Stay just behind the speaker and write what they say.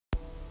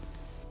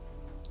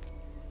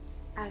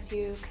As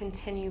you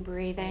continue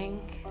breathing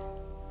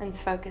and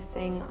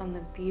focusing on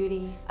the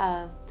beauty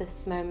of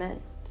this moment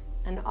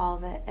and all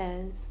that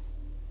is,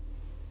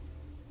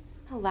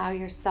 allow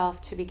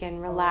yourself to begin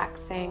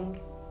relaxing,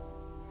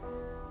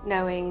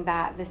 knowing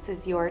that this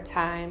is your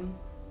time,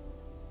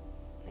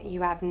 that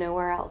you have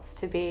nowhere else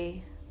to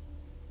be,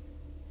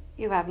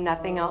 you have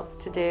nothing else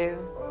to do,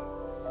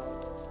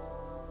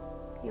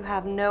 you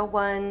have no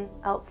one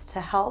else to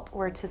help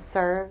or to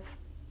serve.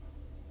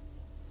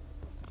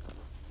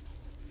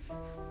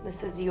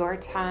 This is your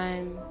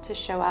time to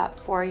show up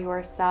for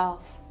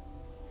yourself.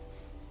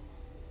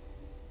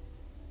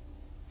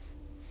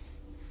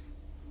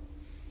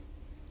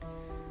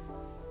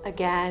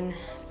 Again,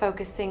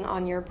 focusing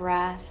on your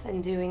breath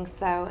and doing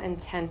so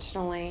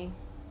intentionally.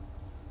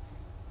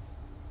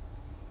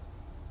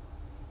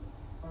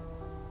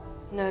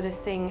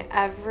 Noticing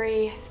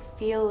every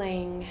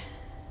feeling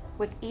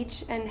with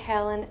each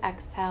inhale and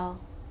exhale.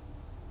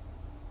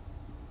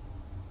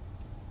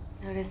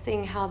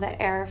 Noticing how the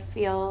air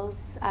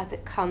feels as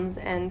it comes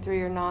in through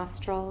your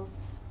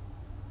nostrils,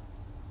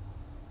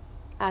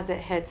 as it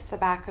hits the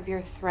back of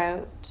your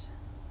throat,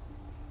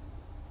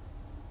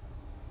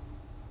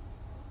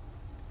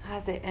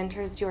 as it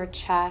enters your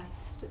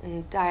chest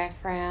and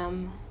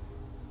diaphragm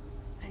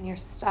and your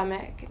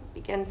stomach and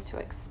begins to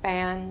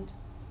expand.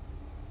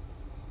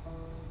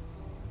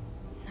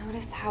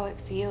 Notice how it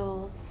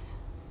feels,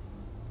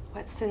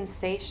 what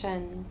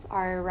sensations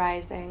are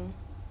arising.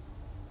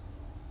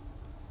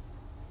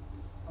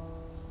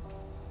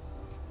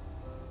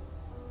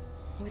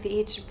 With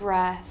each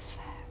breath,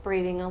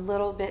 breathing a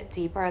little bit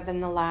deeper than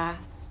the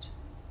last,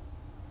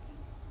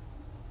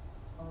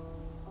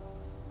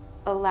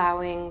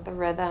 allowing the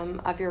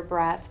rhythm of your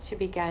breath to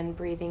begin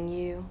breathing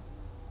you.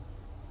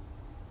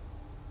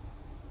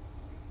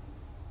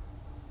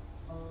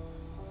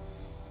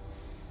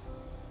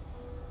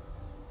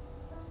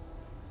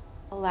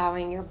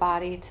 Allowing your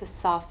body to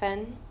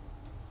soften,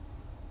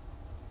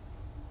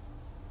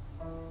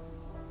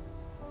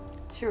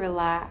 to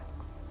relax.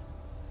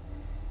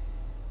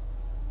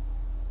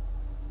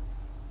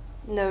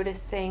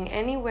 Noticing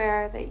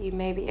anywhere that you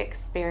may be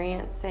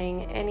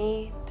experiencing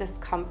any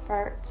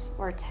discomfort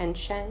or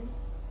tension.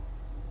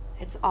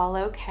 It's all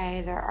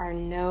okay. There are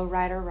no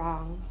right or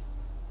wrongs.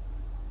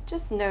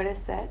 Just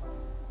notice it.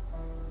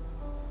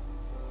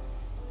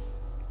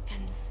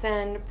 And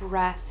send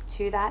breath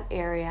to that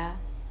area.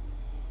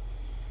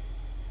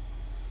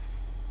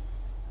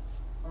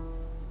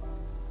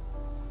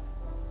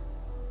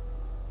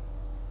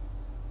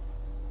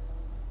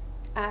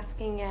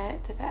 Asking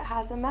it if it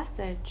has a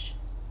message.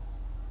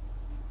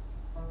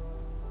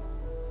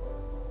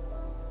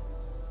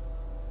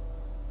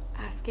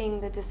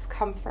 Asking the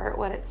discomfort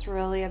what it's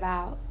really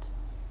about.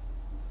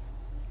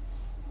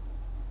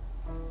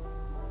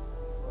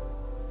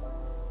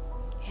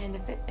 And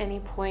if at any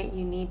point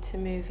you need to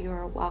move, you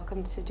are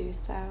welcome to do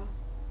so.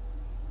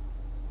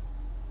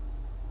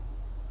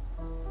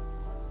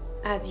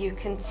 As you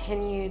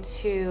continue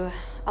to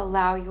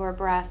allow your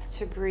breath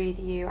to breathe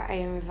you, I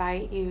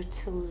invite you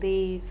to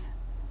leave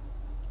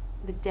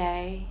the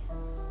day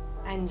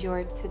and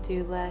your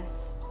to-do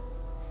list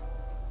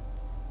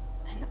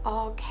and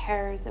all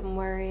cares and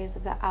worries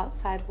of the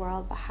outside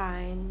world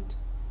behind.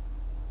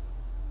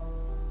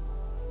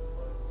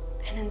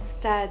 And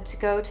instead to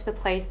go to the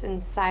place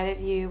inside of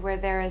you where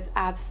there is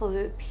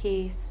absolute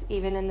peace,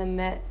 even in the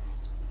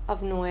midst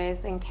of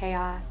noise and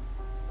chaos.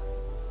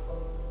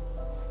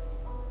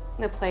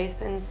 The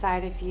place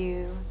inside of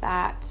you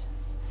that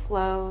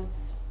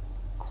flows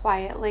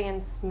quietly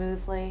and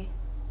smoothly.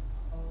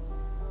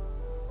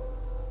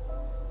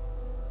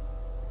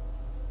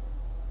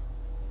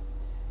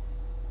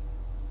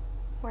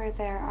 Where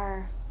there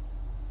are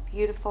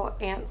beautiful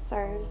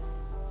answers.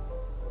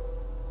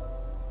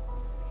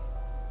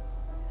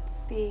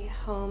 It's the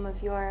home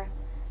of your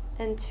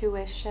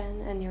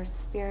intuition and your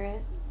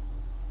spirit.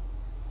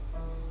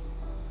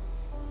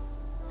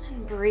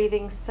 And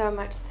breathing so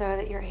much so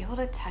that you're able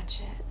to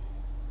touch it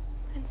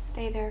and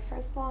stay there for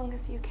as long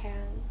as you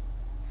can.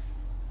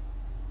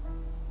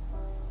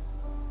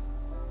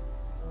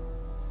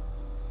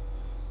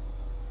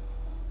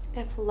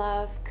 If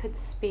love could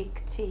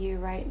speak to you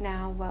right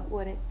now, what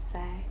would it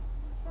say?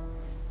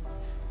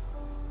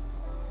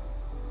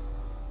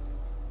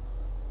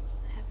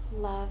 If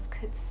love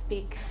could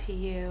speak to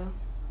you,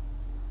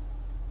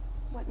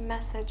 what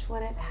message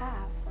would it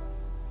have?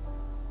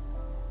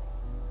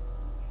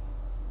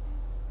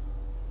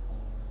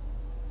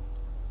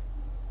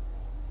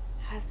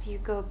 As you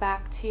go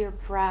back to your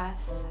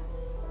breath,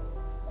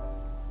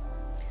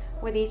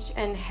 with each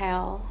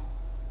inhale,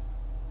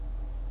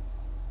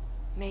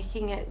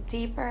 making it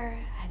deeper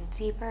and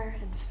deeper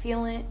and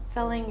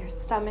filling your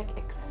stomach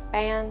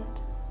expand.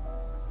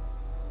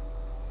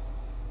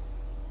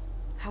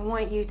 I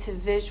want you to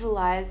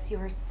visualize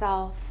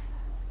yourself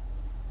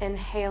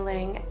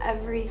inhaling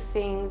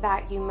everything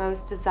that you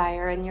most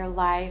desire in your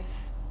life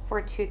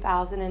for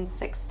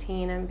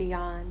 2016 and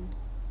beyond.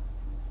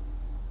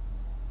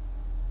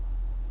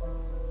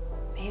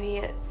 Maybe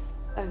it's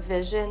a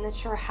vision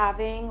that you're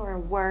having, or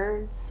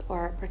words,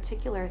 or a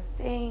particular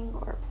thing,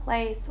 or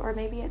place, or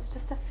maybe it's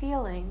just a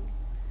feeling.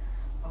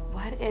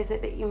 What is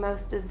it that you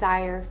most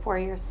desire for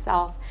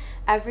yourself?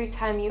 Every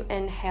time you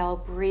inhale,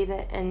 breathe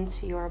it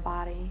into your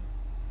body.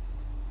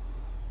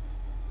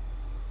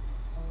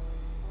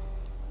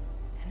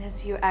 And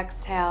as you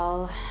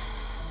exhale,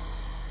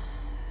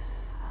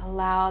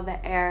 allow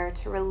the air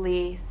to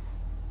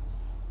release.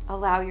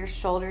 Allow your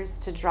shoulders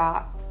to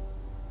drop,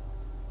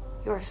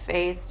 your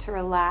face to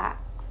relax,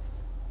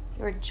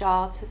 your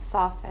jaw to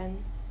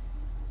soften.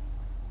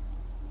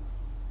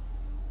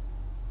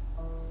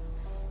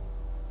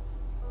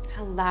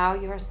 Allow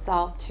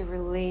yourself to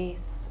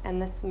release in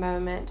this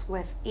moment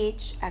with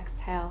each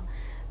exhale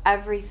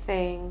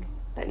everything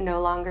that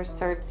no longer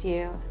serves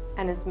you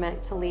and is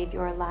meant to leave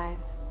your life.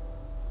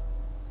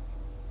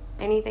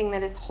 Anything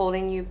that is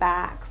holding you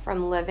back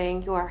from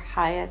living your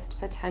highest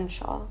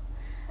potential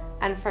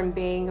and from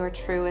being your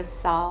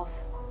truest self.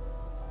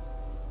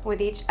 With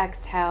each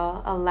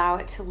exhale, allow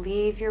it to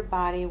leave your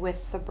body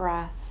with the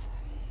breath.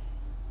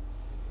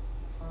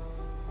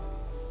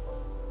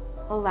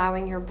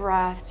 Allowing your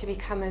breath to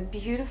become a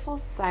beautiful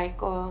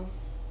cycle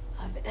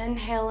of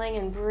inhaling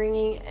and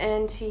bringing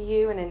into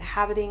you and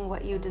inhabiting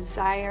what you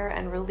desire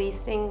and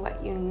releasing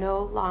what you no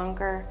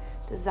longer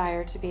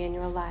desire to be in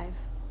your life.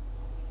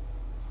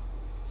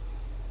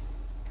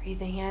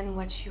 Breathing in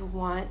what you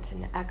want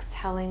and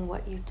exhaling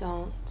what you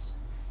don't.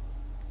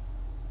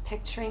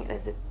 Picturing it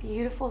as a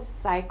beautiful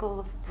cycle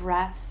of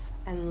breath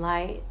and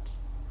light,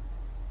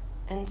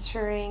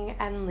 entering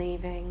and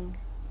leaving,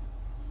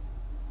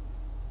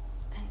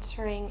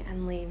 entering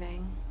and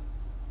leaving.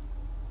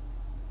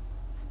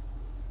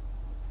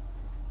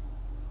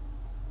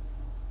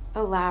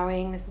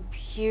 Allowing this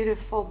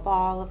beautiful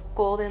ball of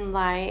golden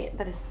light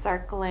that is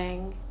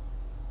circling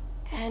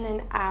in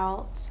and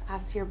out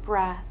as your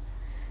breath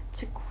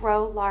to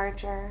grow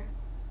larger.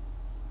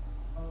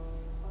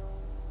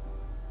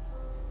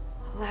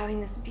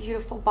 Allowing this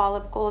beautiful ball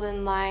of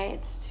golden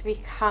light to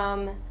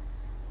become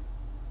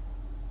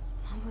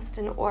almost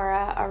an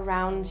aura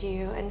around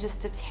you and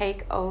just to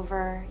take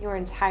over your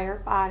entire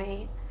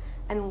body,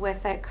 and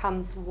with it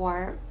comes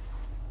warmth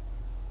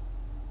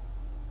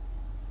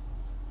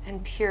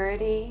and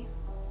purity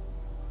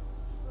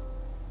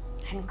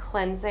and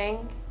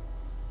cleansing.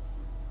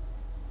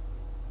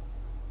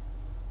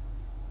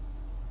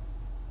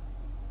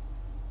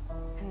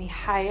 And the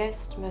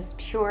highest, most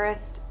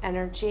purest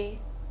energy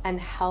and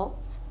health.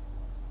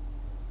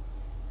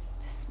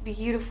 This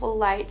beautiful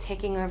light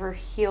taking over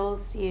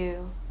heals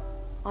you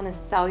on a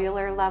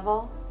cellular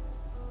level,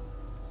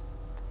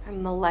 a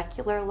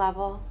molecular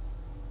level,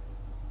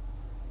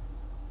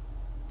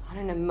 on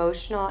an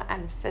emotional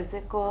and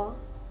physical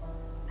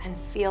and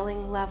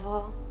feeling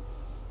level.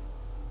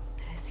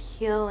 It is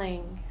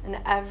healing, and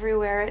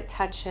everywhere it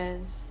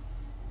touches,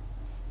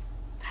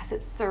 as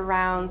it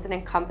surrounds and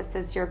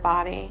encompasses your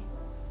body,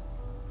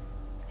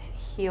 it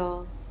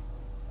heals.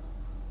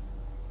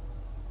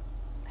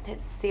 And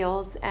it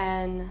seals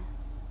in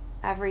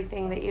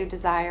everything that you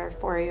desire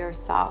for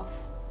yourself.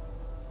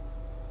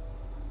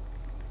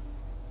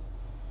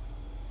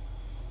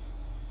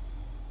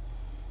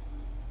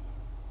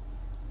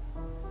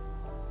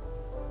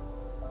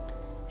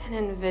 And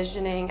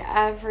envisioning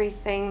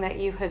everything that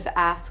you have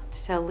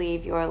asked to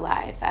leave your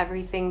life,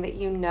 everything that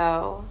you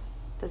know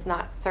does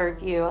not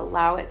serve you,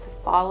 allow it to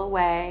fall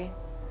away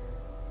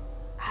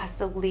as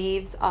the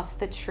leaves off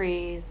the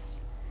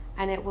trees,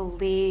 and it will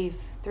leave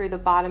through the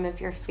bottom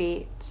of your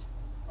feet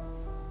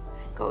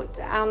and go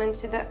down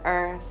into the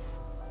earth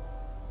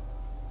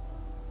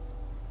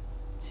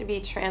to be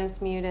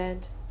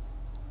transmuted,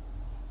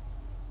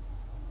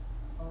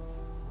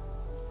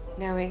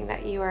 knowing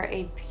that you are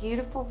a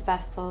beautiful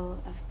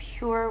vessel of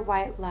pure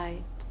white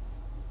light.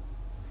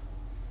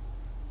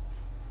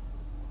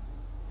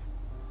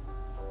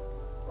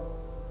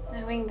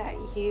 Knowing that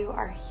you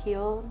are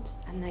healed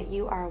and that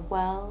you are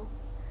well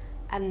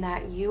and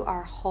that you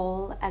are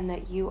whole and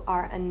that you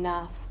are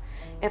enough.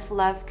 If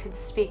love could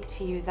speak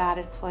to you, that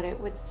is what it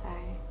would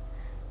say.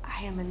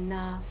 I am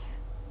enough.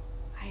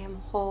 I am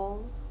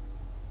whole.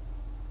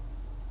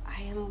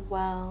 I am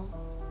well.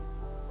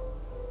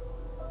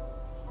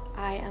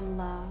 I am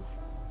love.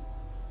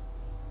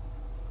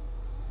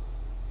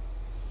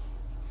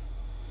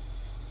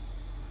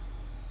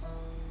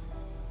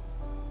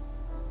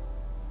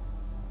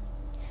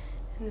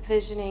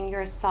 Envisioning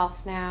yourself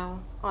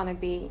now on a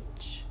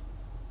beach.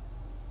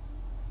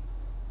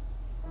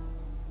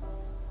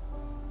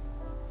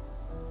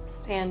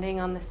 Standing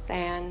on the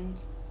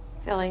sand,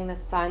 feeling the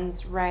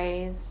sun's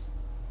rays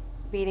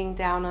beating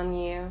down on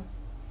you.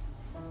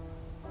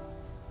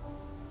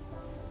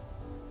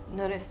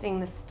 Noticing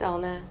the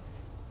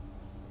stillness.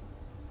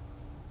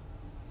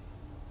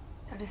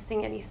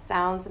 Noticing any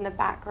sounds in the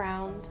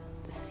background,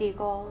 the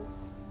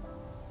seagulls,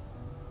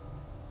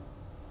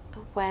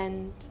 the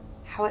wind,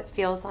 how it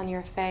feels on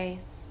your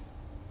face.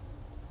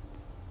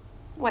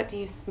 What do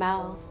you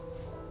smell?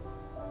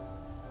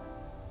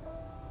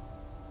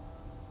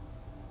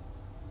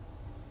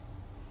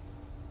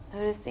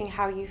 Noticing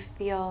how you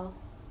feel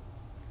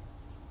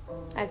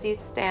as you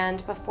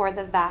stand before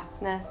the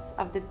vastness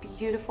of the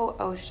beautiful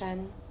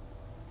ocean.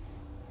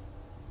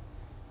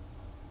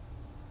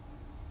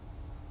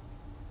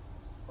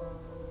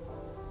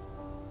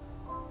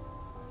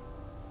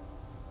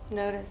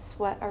 Notice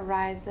what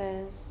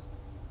arises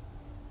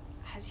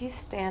as you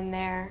stand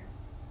there,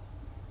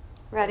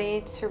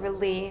 ready to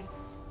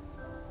release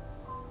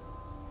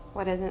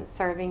what isn't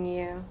serving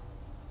you,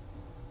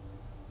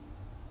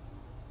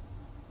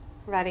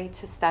 ready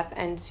to step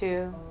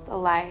into the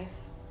life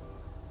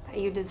that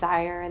you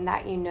desire and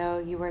that you know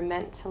you were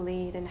meant to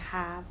lead and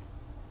have.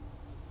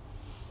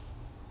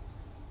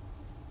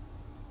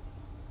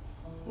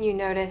 You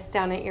notice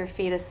down at your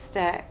feet a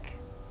stick.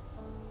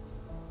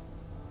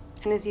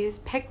 And as you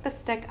pick the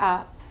stick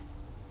up,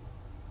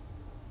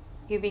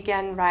 you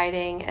begin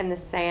writing in the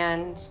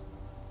sand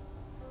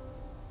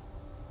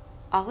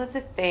all of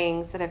the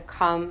things that have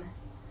come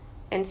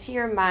into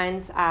your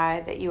mind's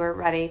eye that you are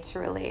ready to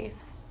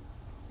release,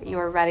 that you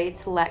are ready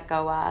to let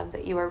go of,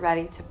 that you are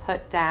ready to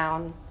put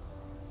down,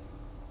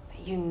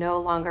 that you no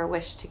longer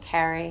wish to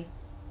carry.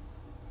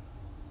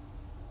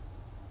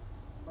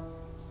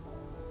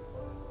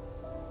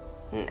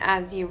 And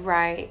as you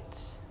write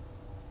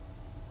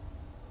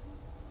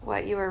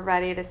what you are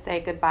ready to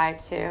say goodbye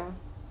to,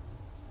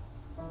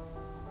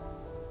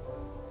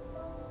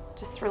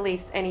 just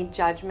release any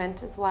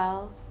judgment as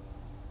well.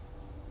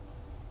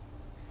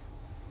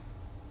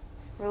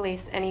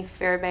 Release any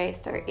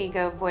fear-based or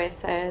ego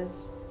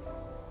voices.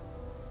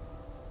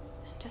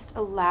 Just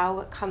allow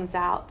what comes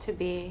out to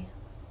be.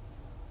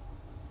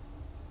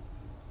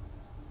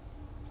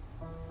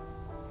 I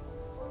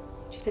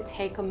want you to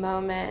take a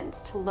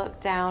moment to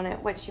look down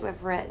at what you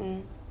have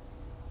written,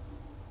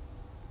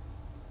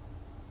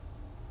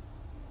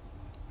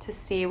 to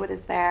see what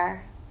is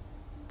there,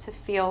 to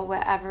feel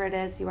whatever it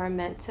is you are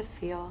meant to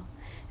feel,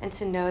 and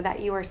to know that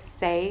you are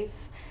safe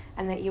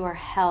and that you are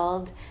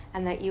held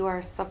and that you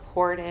are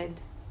supported.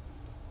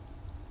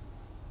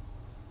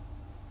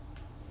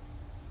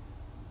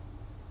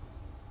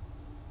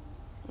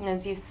 And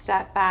as you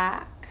step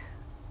back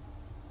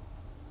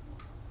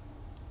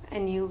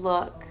and you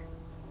look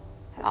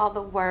at all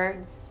the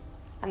words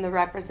and the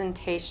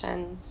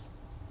representations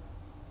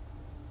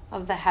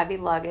of the heavy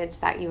luggage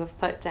that you have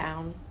put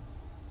down,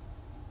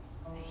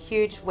 a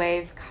huge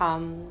wave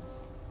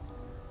comes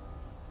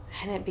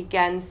and it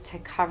begins to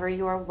cover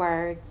your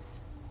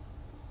words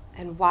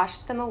and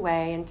wash them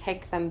away and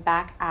take them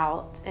back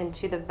out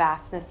into the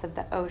vastness of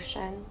the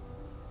ocean.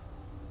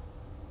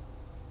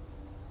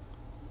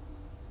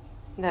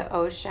 The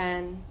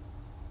ocean,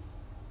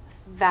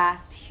 this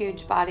vast,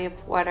 huge body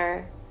of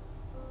water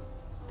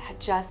that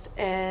just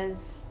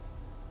is,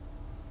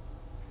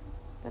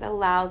 that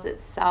allows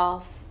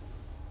itself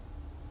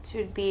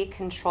to be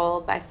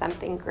controlled by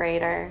something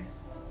greater,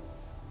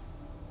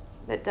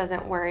 that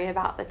doesn't worry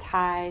about the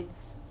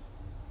tides.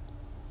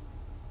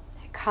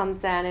 It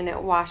comes in and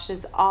it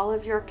washes all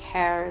of your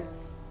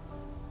cares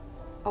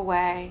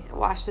away. It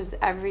washes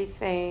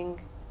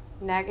everything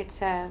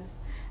negative,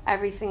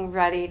 everything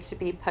ready to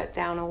be put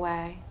down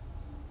away.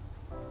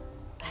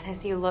 And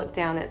as you look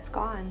down, it's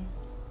gone.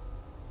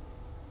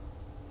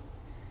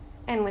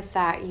 And with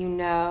that, you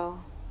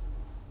know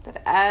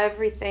that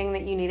everything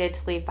that you needed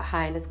to leave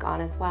behind is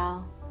gone as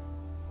well.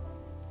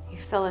 You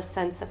feel a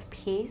sense of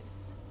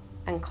peace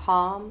and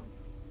calm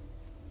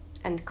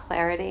and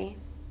clarity.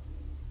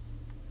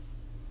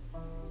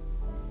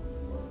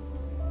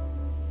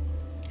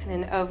 And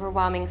an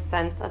overwhelming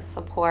sense of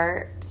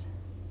support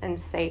and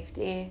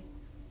safety,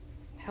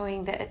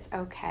 knowing that it's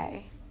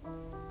okay,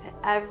 that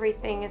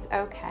everything is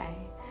okay,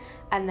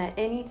 and that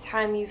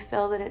anytime you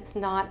feel that it's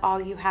not,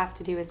 all you have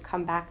to do is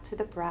come back to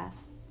the breath.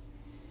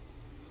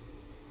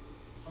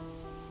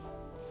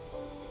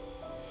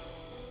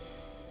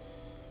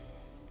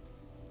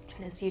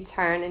 And as you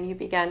turn and you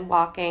begin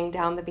walking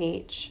down the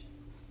beach,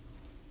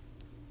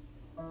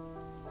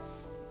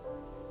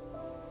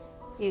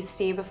 you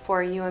see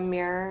before you a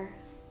mirror,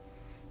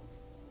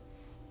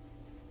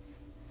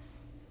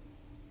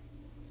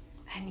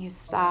 and you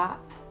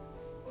stop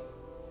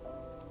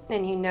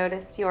and you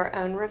notice your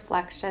own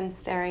reflection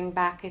staring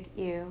back at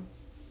you.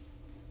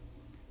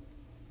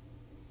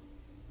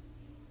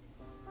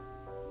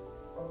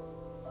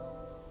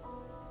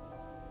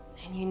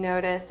 And you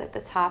notice at the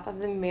top of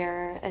the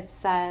mirror it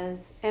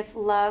says, "If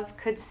love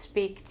could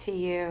speak to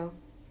you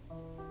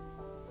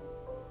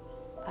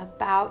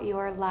about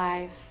your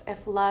life,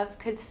 if love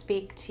could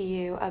speak to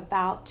you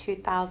about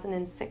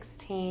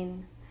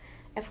 2016,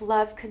 if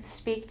love could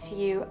speak to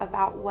you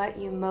about what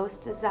you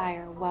most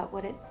desire, what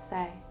would it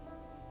say?"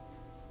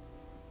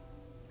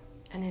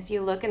 And as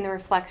you look in the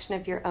reflection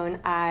of your own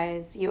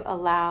eyes, you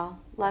allow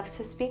love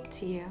to speak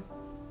to you.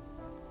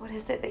 What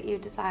is it that you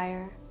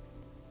desire?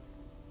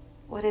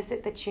 What is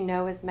it that you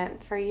know is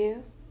meant for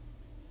you?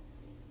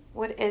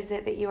 What is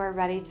it that you are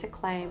ready to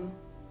claim?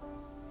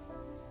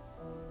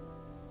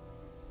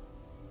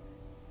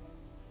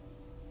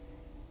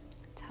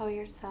 Tell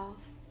yourself.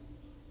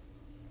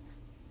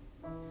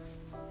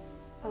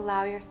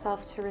 Allow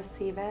yourself to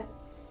receive it.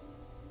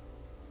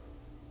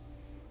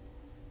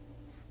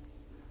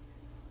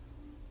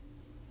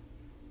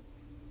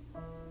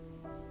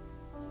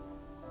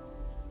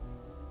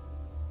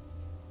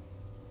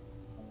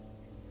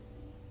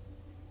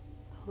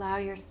 Allow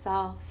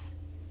yourself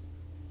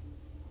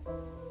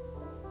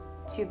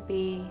to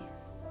be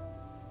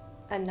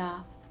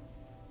enough.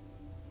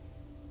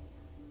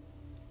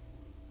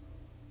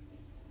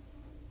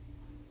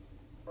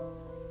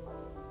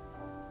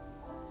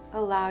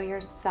 Allow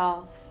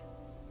yourself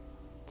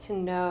to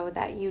know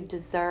that you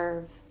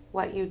deserve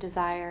what you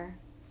desire.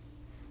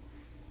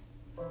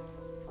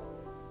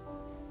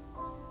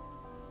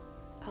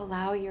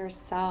 Allow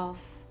yourself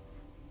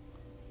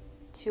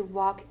to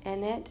walk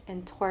in it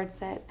and towards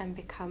it and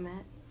become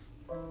it.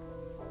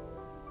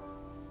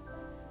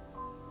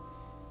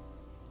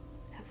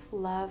 If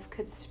love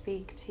could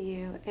speak to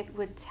you, it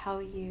would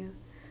tell you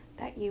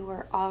that you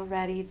are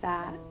already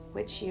that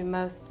which you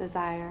most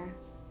desire.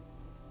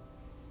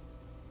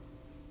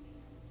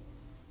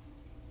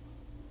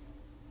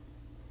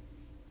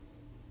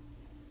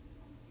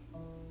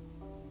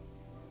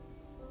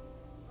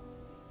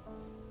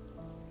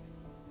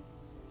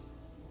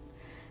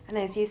 And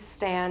as you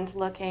stand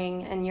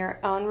looking in your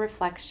own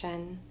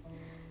reflection,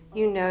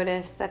 you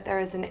notice that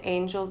there is an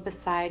angel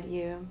beside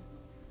you.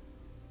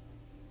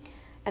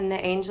 And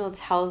the angel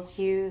tells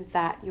you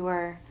that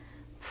your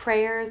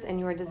prayers and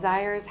your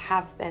desires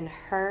have been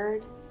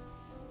heard.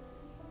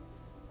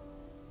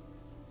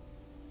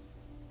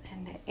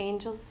 And the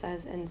angel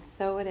says, and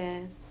so it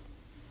is.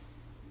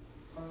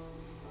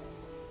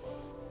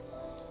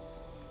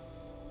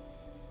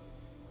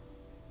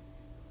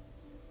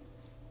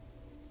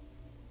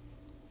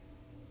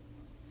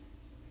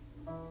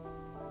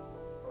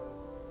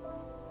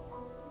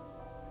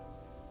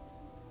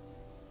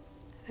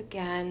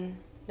 Again,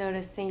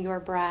 noticing your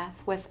breath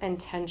with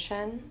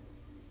intention.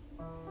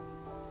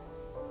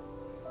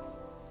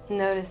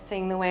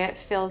 Noticing the way it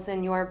feels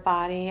in your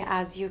body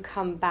as you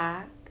come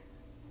back.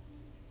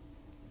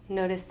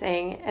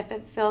 Noticing if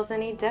it feels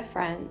any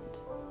different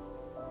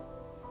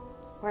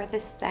or the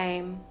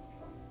same.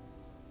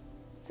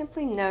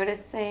 Simply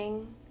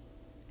noticing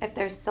if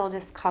there's still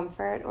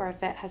discomfort or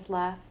if it has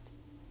left.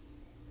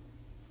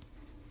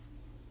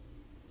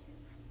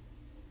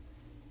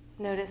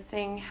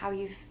 Noticing how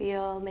you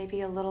feel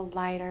maybe a little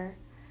lighter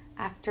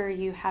after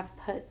you have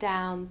put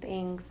down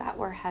things that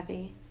were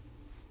heavy.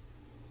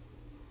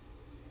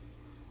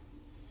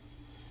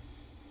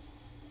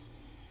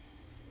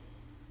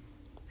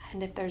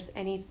 And if there's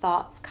any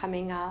thoughts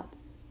coming up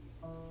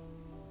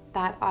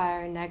that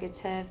are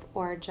negative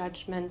or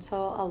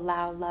judgmental,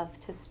 allow love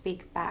to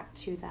speak back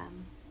to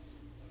them.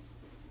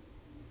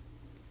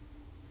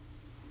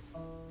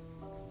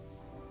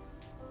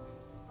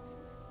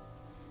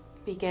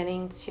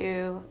 Beginning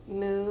to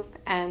move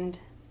and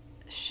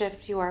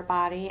shift your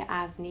body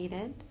as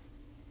needed.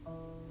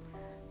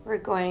 We're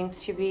going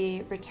to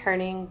be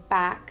returning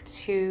back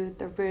to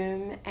the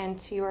room and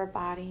to your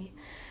body,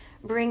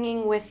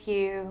 bringing with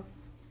you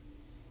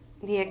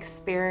the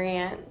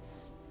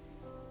experience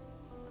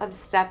of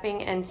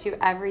stepping into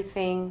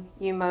everything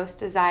you most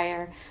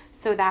desire,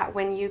 so that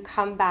when you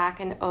come back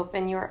and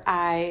open your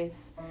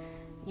eyes,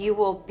 you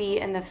will be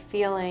in the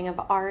feeling of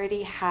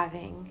already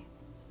having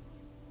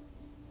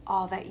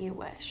all that you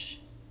wish,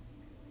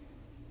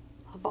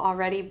 of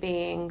already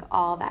being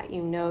all that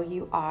you know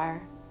you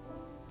are.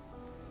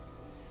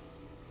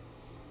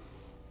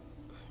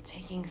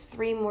 Taking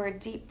 3 more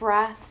deep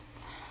breaths.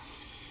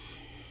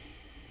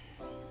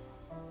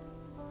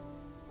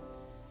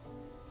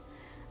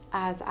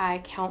 As I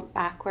count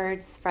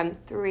backwards from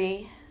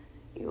 3,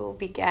 you will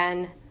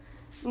begin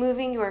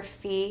moving your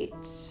feet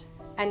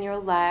and your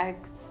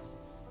legs,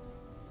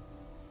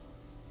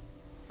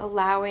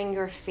 allowing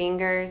your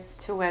fingers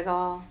to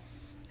wiggle,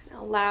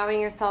 allowing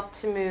yourself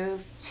to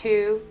move.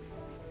 2,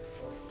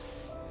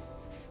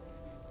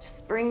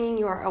 just bringing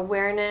your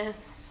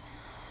awareness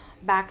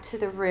back to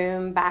the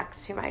room, back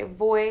to my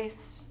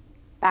voice,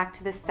 back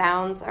to the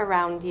sounds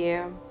around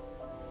you.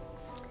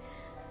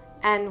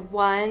 And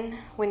 1,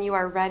 when you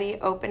are ready,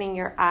 opening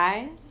your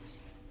eyes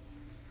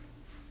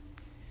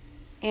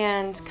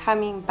and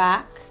coming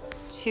back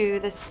to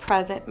this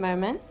present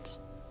moment.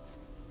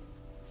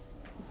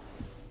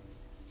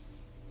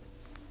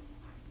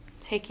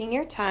 Taking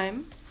your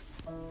time.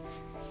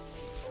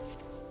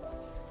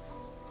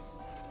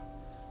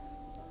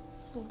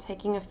 And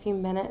taking a few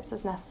minutes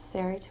as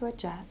necessary to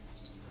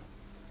adjust.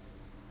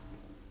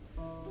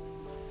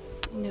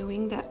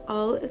 Knowing that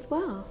all is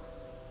well.